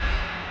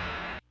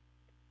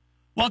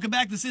Welcome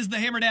back. This is the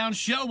Hammer Down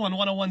Show on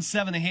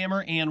 1017 The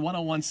Hammer and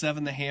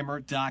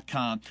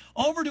 1017thehammer.com.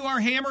 Over to our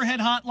Hammerhead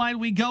hotline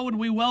we go, and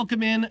we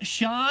welcome in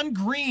Sean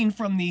Green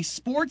from the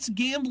Sports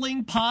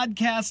Gambling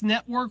Podcast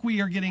Network.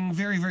 We are getting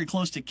very, very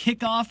close to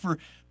kickoff for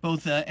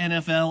both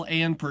NFL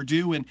and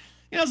Purdue, and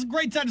it's a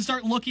great time to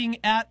start looking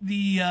at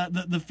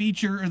the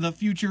feature or the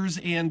futures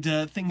and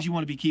things you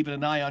want to be keeping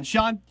an eye on.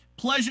 Sean,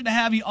 pleasure to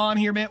have you on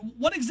here, man.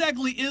 What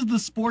exactly is the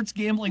Sports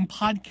Gambling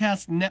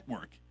Podcast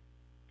Network?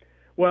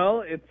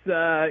 Well, it's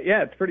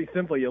pretty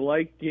simple. You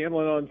like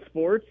gambling on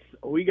sports?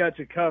 We got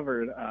you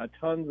covered.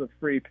 Tons of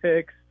free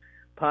picks,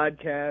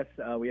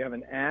 podcasts. We have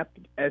an app,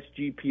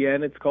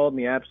 SGPN. It's called, in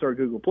the App Store,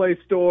 Google Play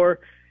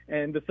Store.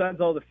 And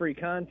besides all the free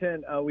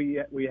content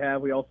we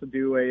also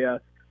do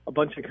a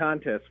bunch of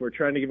contests. We're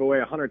trying to give away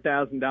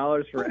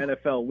 $100,000 for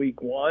NFL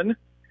Week 1.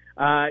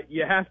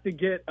 You have to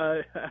get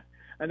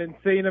an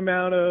insane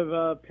amount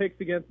of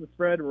picks against the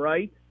spread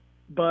right.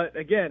 But,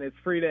 again, it's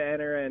free to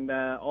enter, and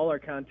all our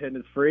content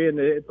is free, and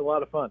it's a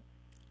lot of fun.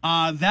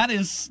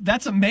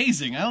 That's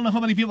amazing. I don't know how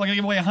many people are going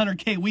to give away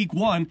 $100K Week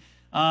 1.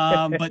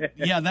 But,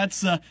 yeah,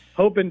 that's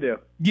hoping to.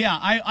 Yeah,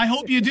 I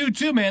hope you do,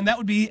 too, man. That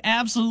would be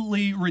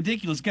absolutely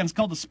ridiculous. Again, it's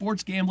called the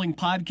Sports Gambling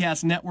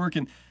Podcast Network,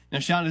 and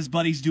Sean and his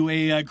buddies do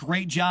a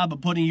great job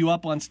of putting you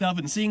up on stuff.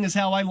 And seeing as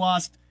how I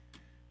lost,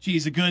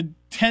 a good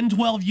 10,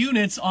 12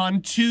 units on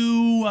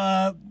two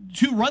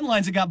run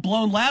lines that got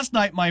blown last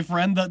night, my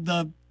friend,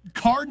 the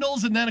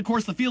Cardinals, and then, of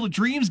course, the Field of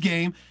Dreams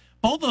game.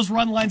 Both those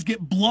run lines get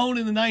blown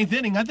in the ninth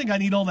inning. I think I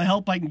need all the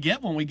help I can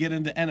get when we get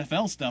into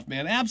NFL stuff,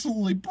 man.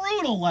 Absolutely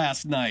brutal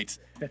last night.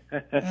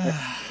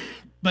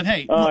 But,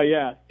 hey,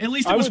 yeah. At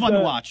least it was fun to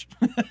watch.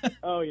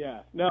 Oh,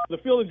 yeah. No, the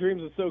Field of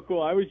Dreams is so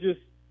cool. I was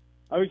just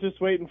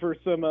waiting for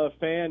some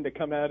fan to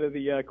come out of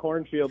the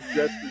cornfield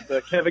dressed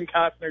as Kevin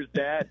Costner's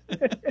dad.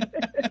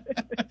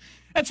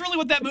 That's really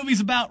what that movie's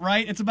about,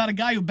 right? It's about a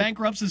guy who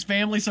bankrupts his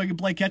family so he can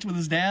play catch with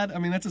his dad. I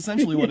mean, that's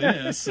essentially what it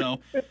is.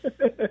 So,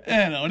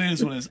 I know, it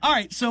is what it is. All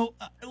right, so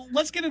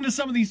let's get into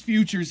some of these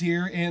futures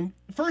here. And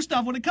first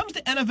off, when it comes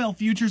to NFL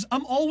futures,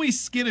 I'm always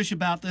skittish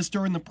about this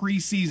during the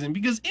preseason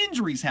because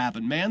injuries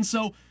happen, man.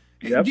 So,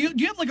 yep. Do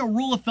you have like a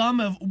rule of thumb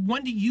of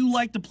when do you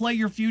like to play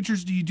your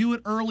futures? Do you do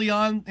it early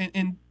on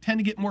and tend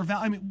to get more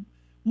value? I mean,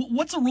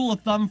 what's a rule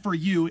of thumb for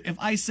you if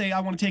I say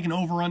I want to take an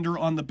over-under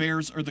on the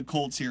Bears or the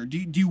Colts here? Do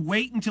you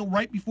wait until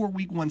right before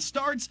Week 1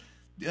 starts?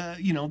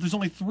 There's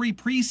only 3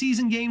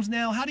 preseason games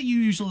now. How do you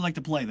usually like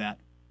to play that?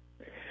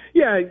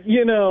 Yeah,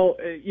 you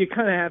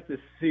kind of have to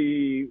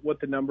see what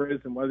the number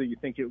is and whether you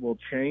think it will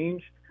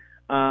change.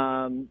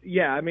 I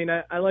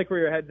like where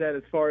your head's at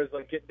as far as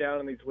like getting down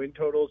on these win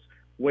totals.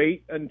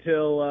 Wait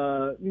until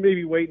after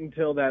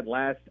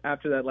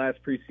that last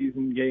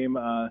preseason game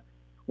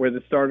where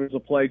the starters will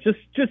play. Just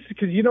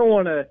because you don't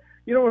want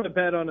to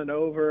bet on an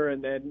over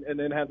and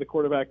then have the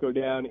quarterback go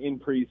down in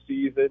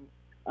preseason.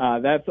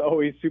 That's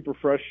always super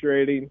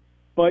frustrating.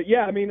 But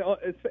yeah, I mean,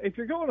 if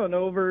you're going on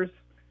overs,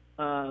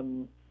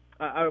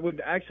 I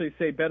would actually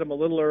say bet them a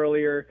little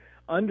earlier.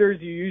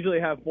 Unders, you usually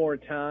have more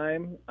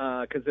time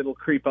because it'll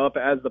creep up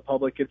as the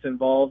public gets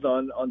involved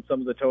on some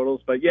of the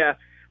totals. But yeah.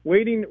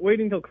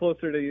 Waiting till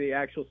closer to the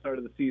actual start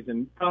of the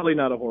season, probably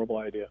not a horrible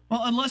idea.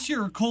 Well, unless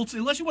you want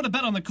to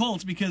bet on the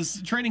Colts,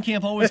 because training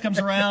camp always comes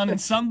around and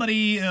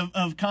somebody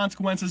of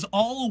consequences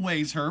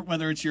always hurt,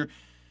 whether it's your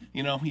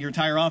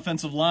entire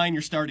offensive line,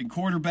 your starting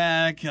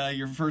quarterback,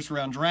 your first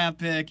round draft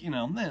pick,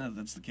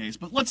 that's the case.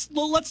 But let's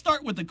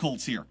start with the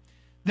Colts here.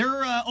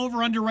 They're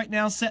over under right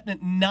now, setting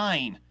at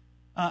 9.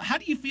 How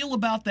do you feel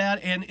about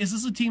that? And is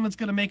this a team that's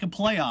going to make a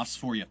playoffs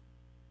for you?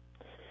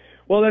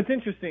 Well, that's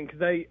interesting because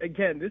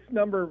this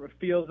number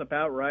feels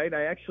about right.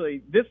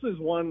 This was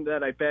one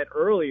that I bet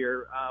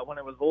earlier when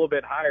it was a little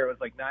bit higher. It was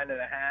like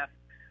 9.5.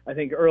 I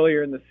think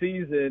earlier in the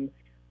season.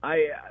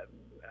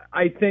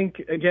 I think,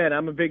 again,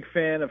 I'm a big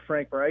fan of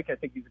Frank Reich. I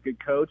think he's a good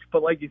coach.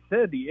 But like you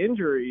said, the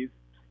injuries,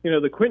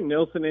 the Quentin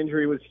Nelson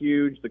injury was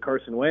huge. The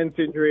Carson Wentz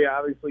injury,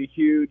 obviously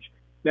huge.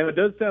 Now, it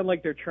does sound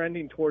like they're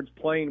trending towards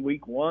playing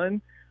Week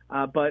 1.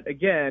 But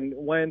again,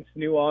 Wentz,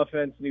 new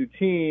offense, new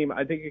team.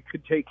 I think it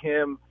could take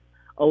him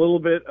a little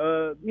bit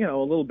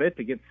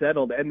to get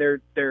settled, and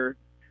their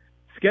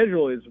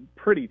schedule is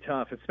pretty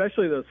tough,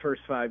 especially those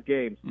first 5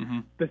 games.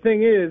 Mm-hmm. The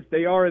thing is,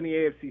 they are in the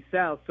AFC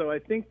South, so I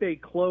think they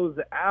close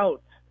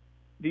out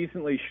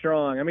decently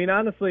strong. I mean,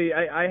 honestly,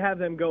 I have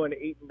them going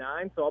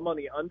 8-9, so I'm on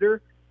the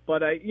under.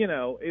 But I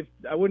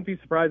wouldn't be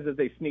surprised if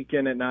they sneak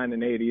in at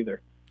 9-8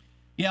 either.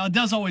 Yeah, it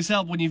does always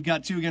help when you've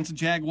got 2 against the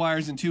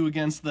Jaguars and 2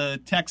 against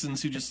the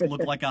Texans, who just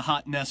look like a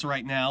hot mess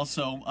right now.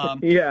 So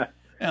yeah.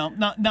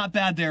 Not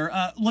bad there.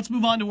 Let's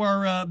move on to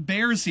our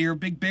Bears here,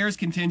 big Bears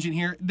contingent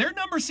here. Their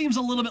number seems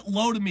a little bit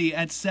low to me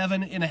at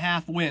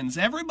 7.5 wins.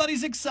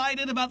 Everybody's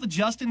excited about the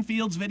Justin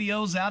Fields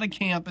videos out of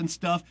camp and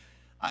stuff.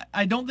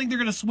 I don't think they're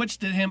going to switch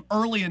to him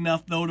early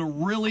enough, though, to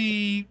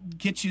really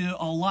get you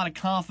a lot of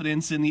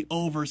confidence in the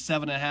over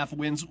 7.5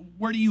 wins.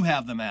 Where do you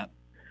have them at?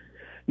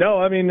 No,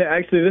 I mean,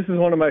 actually, this is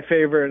one of my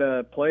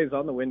favorite plays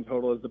on the win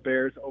total is the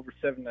Bears over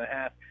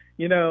 7.5.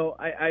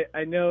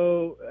 I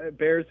know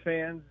Bears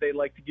fans, they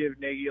like to give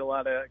Nagy a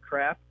lot of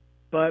crap,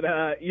 but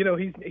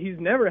he's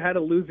never had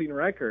a losing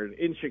record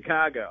in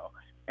Chicago.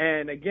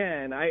 And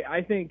again,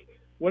 I think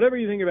whatever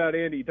you think about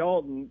Andy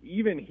Dalton,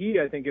 even he,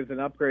 I think, is an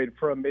upgrade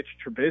from Mitch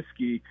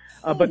Trubisky.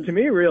 But to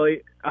me,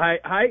 really,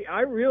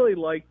 I really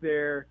like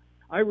their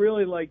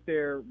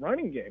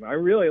running game. I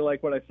really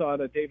like what I saw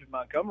out of David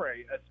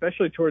Montgomery,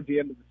 especially towards the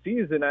end of the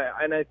season.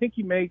 And I think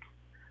he makes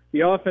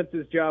the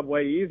offense's job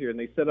way easier, and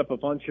they set up a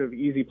bunch of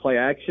easy play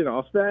action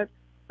off that.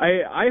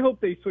 I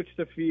hope they switch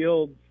to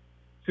Fields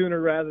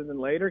sooner rather than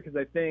later, because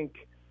I think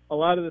a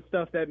lot of the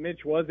stuff that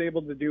Mitch was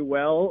able to do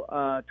well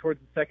towards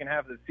the second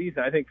half of the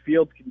season, I think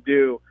Fields can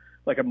do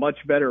like a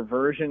much better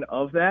version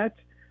of that.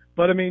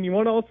 But, I mean, you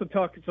want to also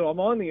talk – so I'm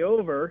on the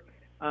over.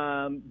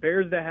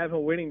 Bears that have a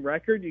winning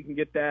record, you can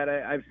get that.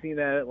 I've seen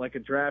that at like a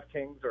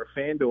DraftKings or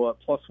FanDuel at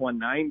plus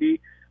 190.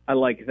 I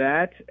like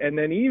that. And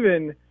then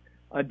even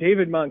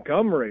David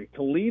Montgomery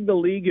to lead the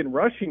league in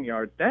rushing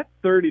yards, that's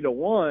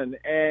 30-1.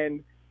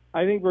 And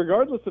I think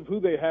regardless of who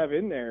they have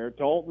in there,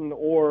 Dalton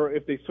or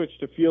if they switch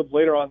to Fields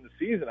later on in the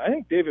season, I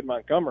think David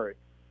Montgomery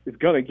is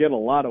going to get a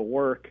lot of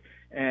work.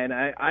 And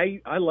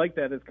I like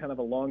that as kind of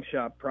a long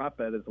shot prop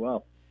bet as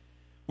well.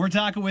 We're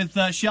talking with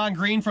Sean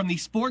Green from the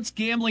Sports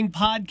Gambling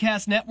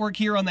Podcast Network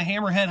here on the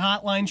Hammerhead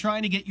Hotline,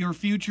 trying to get your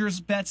futures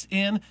bets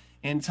in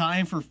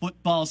time for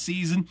football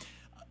season.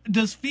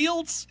 Does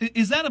Fields,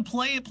 is that a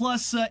play at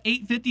plus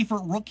 850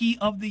 for Rookie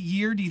of the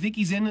Year? Do you think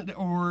he's in it,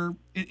 or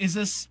is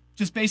this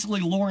just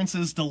basically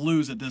Lawrence's to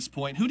lose at this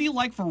point? Who do you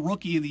like for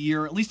Rookie of the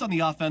Year, at least on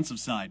the offensive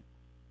side?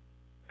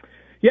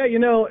 Yeah,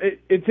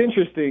 it's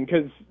interesting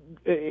because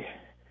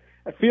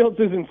Fields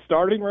isn't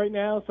starting right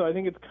now, so I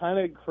think it's kind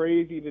of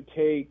crazy to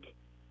take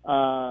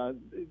him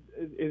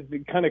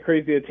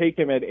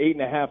at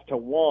 8.5 to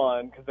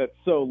 1 because that's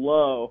so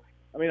low.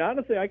 I mean,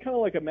 honestly, I kind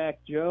of like a Mac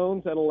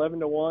Jones at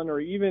 11 to 1, or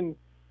even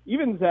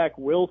Zach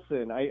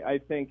Wilson. I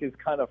think is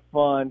kind of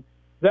fun.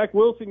 Zach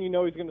Wilson, he's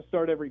going to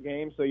start every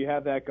game, so you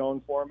have that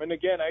going for him. And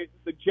again,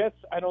 the Jets,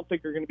 I don't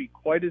think are going to be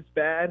quite as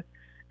bad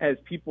as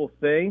people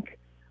think.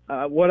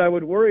 What I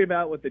would worry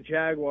about with the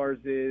Jaguars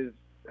is,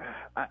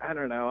 I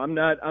don't know. I'm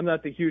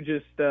not the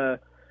hugest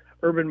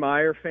Urban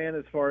Meyer fan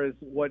as far as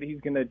what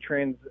he's going to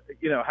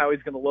how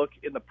he's going to look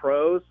in the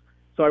pros.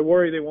 So I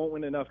worry they won't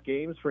win enough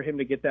games for him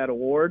to get that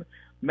award.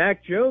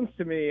 Mac Jones,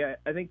 to me, I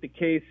think the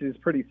case is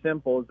pretty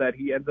simple, is that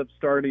he ends up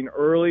starting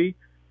early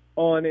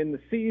on in the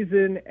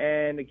season.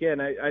 And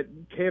again,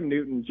 Cam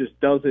Newton just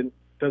doesn't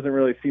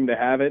really seem to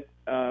have it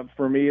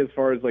for me as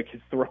far as like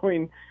his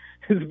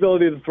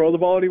ability to throw the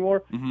ball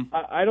anymore. Mm-hmm.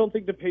 I don't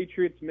think the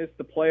Patriots missed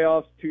the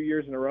playoffs 2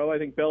 years in a row. I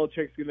think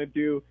Belichick's going to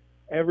do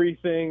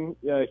everything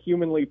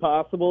humanly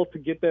possible to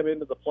get them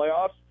into the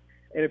playoffs.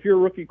 And if you're a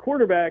rookie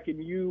quarterback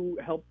and you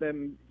help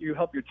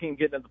your team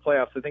get into the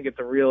playoffs, I think it's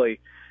a really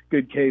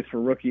good case for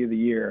Rookie of the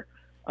Year.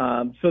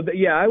 I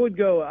would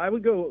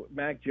go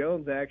Mac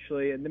Jones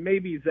actually, and then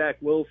maybe Zach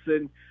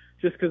Wilson,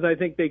 just because I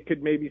think they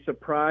could maybe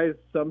surprise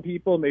some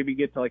people, maybe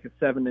get to like a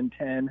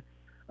 7-10.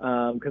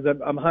 Because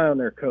I'm high on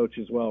their coach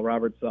as well,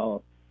 Robert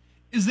Saleh.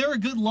 Is there a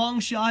good long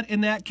shot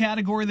in that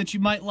category that you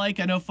might like?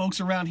 I know folks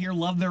around here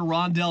love their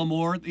Rondale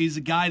Moore. He's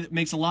a guy that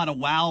makes a lot of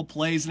wow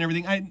plays and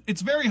everything.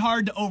 It's very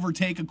hard to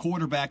overtake a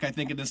quarterback, I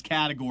think, in this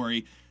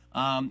category,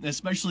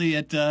 especially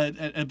at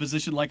a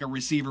position like a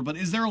receiver. But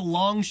is there a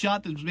long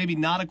shot that's maybe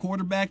not a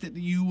quarterback that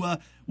you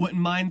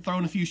wouldn't mind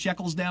throwing a few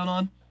shekels down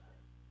on?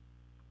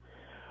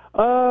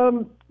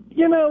 For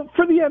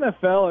the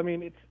NFL, I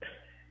mean, it's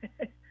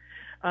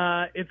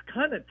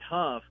kind of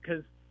tough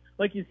because,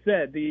 like you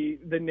said,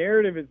 the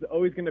narrative is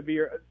always going to be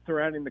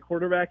surrounding the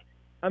quarterback.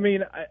 I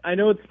mean, I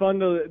know it's fun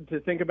to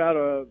think about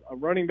a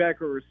running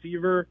back or a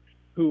receiver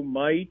who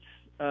might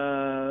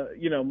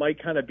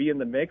kind of be in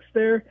the mix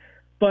there.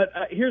 But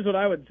here's what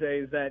I would say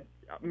is that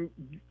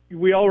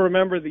we all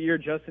remember the year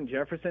Justin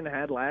Jefferson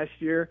had last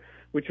year,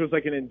 which was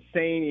like an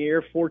insane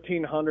year,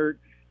 1,400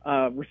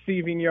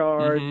 receiving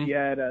yards. Mm-hmm. He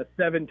had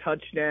 7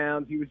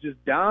 touchdowns. He was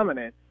just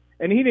dominant.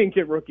 And he didn't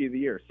get Rookie of the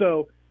Year.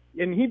 So,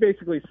 and he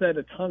basically set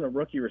a ton of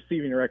rookie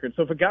receiving records.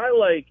 So if a guy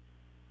like,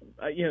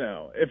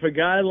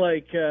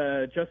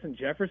 Justin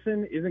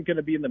Jefferson isn't going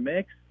to be in the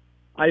mix,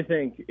 I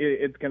think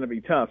it's going to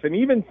be tough. And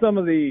even some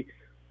of the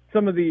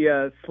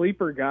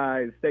sleeper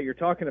guys that you're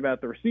talking about,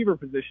 the receiver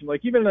position,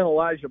 like even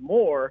Elijah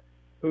Moore,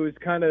 who's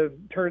kind of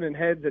turning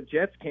heads at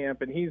Jets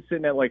camp, and he's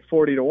sitting at like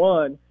 40 to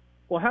 1.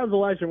 Well, how's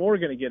Elijah Moore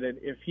going to get it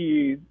if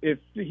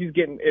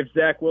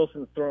Zach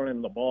Wilson's throwing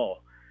him the ball?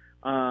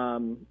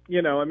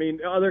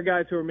 Other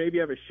guys who maybe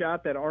have a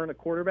shot that aren't a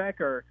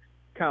quarterback are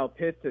Kyle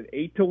Pitts at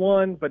 8 to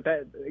 1, but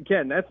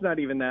that's not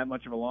even that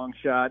much of a long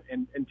shot.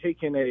 And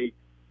taking a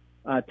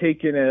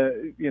tight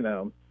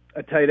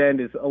end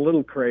is a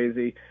little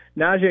crazy.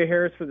 Najee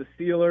Harris for the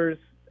Steelers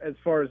as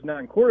far as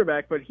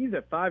non-quarterback, but he's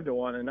at 5 to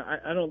 1, and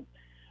I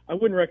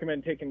wouldn't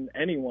recommend taking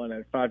anyone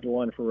at 5 to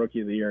 1 for Rookie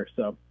of the Year.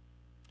 So.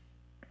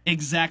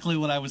 Exactly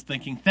what I was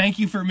thinking. Thank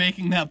you for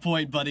making that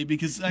point, buddy,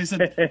 because I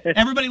said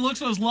everybody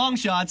looks at those long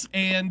shots,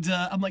 and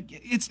I'm like,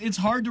 it's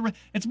hard to.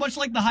 It's much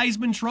like the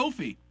Heisman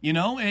Trophy,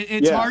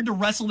 It's hard to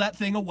wrestle that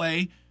thing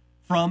away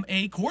from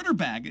a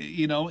quarterback.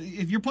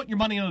 If you're putting your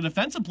money on a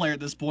defensive player at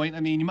this point, I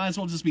mean, you might as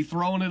well just be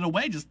throwing it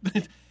away.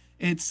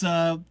 It's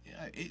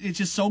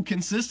just so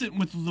consistent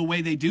with the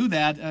way they do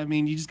that. I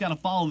mean, you just got to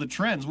follow the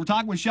trends. We're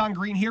talking with Sean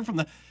Green here from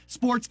the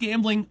Sports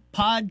Gambling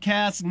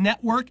Podcast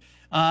Network,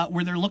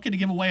 where they're looking to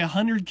give away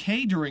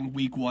 $100K during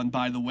Week 1,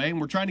 by the way, and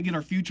we're trying to get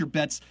our future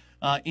bets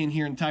in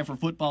here in time for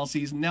football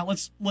season. Now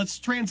let's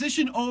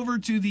transition over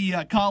to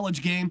the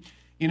college game.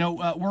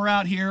 We're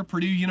out here,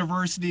 Purdue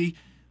University,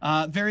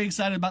 very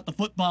excited about the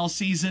football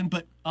season,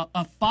 but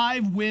a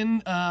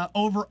 5-win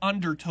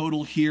over/under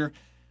total here.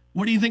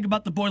 What do you think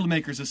about the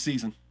Boilermakers this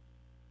season?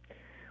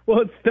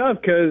 Well, it's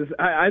tough because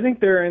I think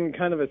they're in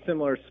kind of a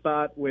similar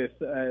spot with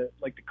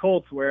like the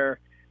Colts, where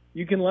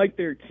you can like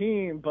their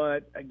team,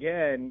 but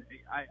again,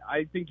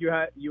 I think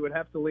you would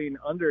have to lean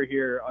under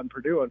here on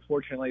Purdue.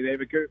 Unfortunately, they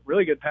have a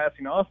really good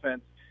passing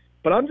offense,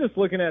 but I'm just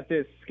looking at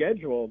this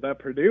schedule that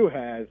Purdue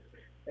has,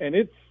 and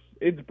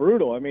it's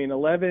brutal. I mean,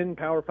 11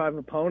 Power 5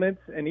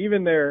 opponents, and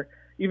even their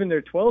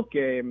 12th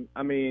game.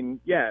 I mean,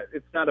 yeah,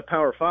 it's not a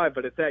Power 5,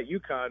 but it's at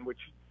UConn, which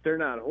they're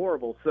not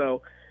horrible.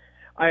 So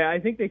I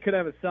think they could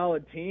have a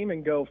solid team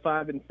and go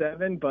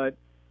 5-7, but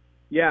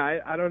yeah,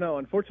 I don't know.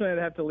 Unfortunately,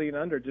 I'd have to lean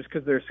under just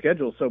because their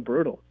schedule's so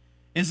brutal.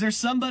 Is there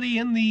somebody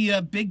in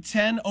the Big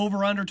Ten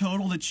over/under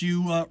total that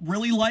you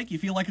really like? You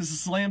feel like it's a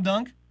slam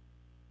dunk?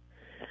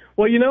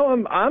 Well,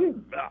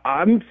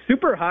 I'm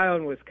super high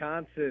on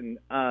Wisconsin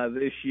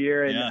this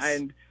year, and Yes.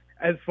 and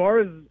as far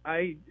as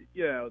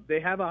they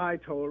have a high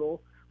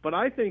total, but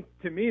I think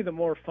to me the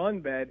more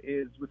fun bet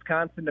is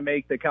Wisconsin to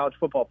make the college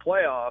football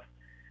playoff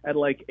at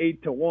like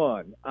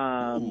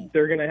 8-1.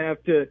 They're gonna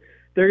have to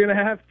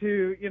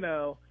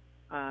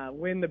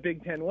win the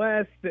Big Ten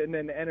West and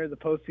then enter the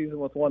postseason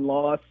with one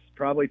loss,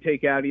 probably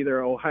take out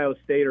either Ohio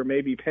State or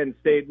maybe Penn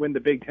State, win the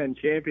Big Ten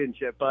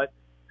championship. But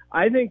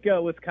I think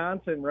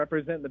Wisconsin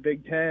representing the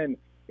Big Ten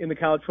in the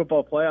college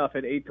football playoff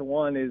at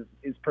 8-1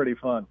 is pretty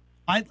fun.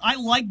 I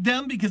like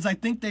them because I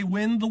think they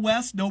win the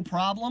West, no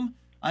problem.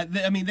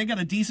 I mean, they got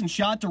a decent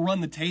shot to run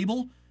the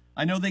table.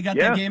 I know they got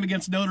that game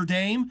against Notre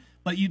Dame,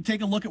 but you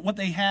take a look at what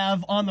they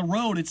have on the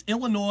road. It's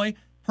Illinois,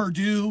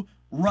 Purdue,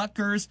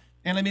 Rutgers,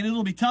 and I mean,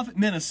 it'll be tough at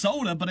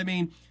Minnesota, but I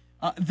mean,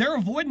 they're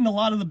avoiding a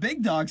lot of the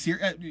big dogs here.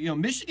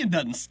 Michigan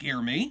doesn't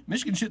scare me.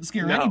 Michigan shouldn't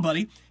scare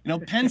anybody.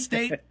 Penn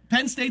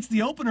State's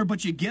the opener,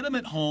 but you get them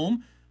at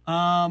home.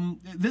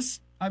 That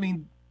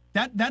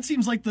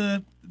seems like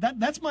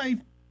that's my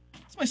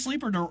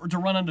sleeper to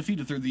run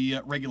undefeated through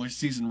the regular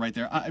season right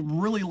there. I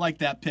really like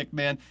that pick,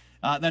 man.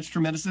 That's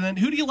tremendous. And then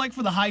who do you like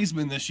for the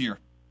Heisman this year?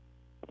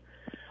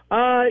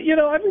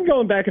 I've been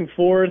going back and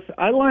forth.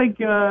 I like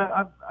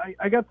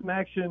I got some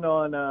action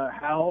on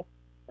Howell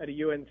at a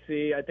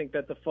UNC. I think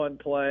that's a fun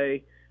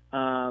play.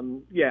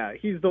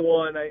 He's the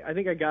one. I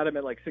think I got him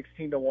at like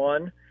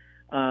 16-1.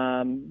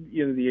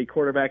 The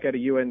quarterback at a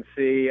UNC.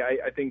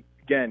 I think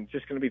again,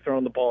 just going to be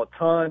throwing the ball a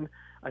ton.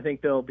 I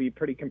think they'll be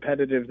pretty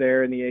competitive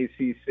there in the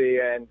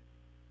ACC. And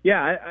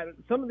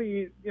some of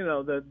the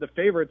the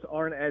favorites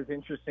aren't as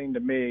interesting to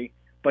me.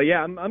 But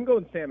yeah, I'm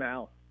going Sam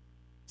Howell.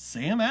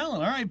 Sam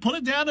Allen. All right, put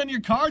it down on your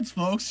cards,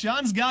 folks.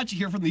 Sean's got you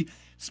here from the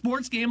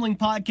Sports Gambling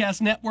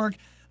Podcast Network.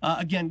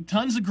 Again,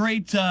 tons of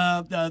great,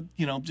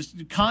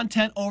 just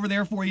content over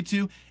there for you,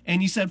 too.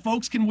 And you said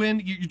folks can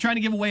win. You're trying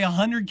to give away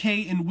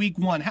 $100K in Week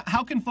 1.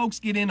 How can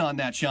folks get in on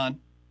that, Sean?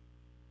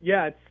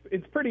 Yeah,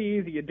 it's pretty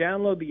easy. You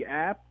download the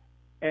app,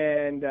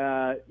 and,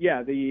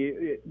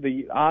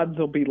 the odds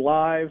will be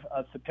live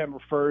September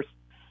 1st.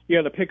 You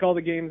got to pick all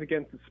the games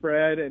against the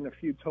spread and a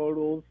few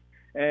totals.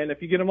 And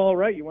if you get them all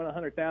right, you win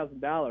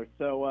 $100,000.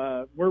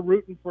 So we're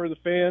rooting for the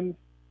fans.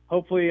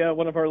 Hopefully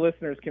one of our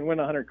listeners can win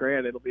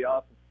 $100,000. It'll be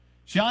awesome.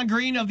 Sean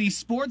Green of the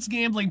Sports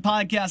Gambling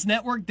Podcast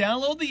Network.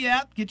 Download the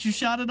app. Get your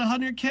shot at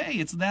 $100K.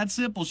 It's that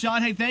simple.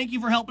 Sean, hey, thank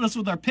you for helping us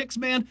with our picks,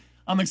 man.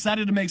 I'm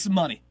excited to make some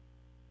money.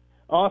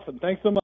 Awesome. Thanks so much.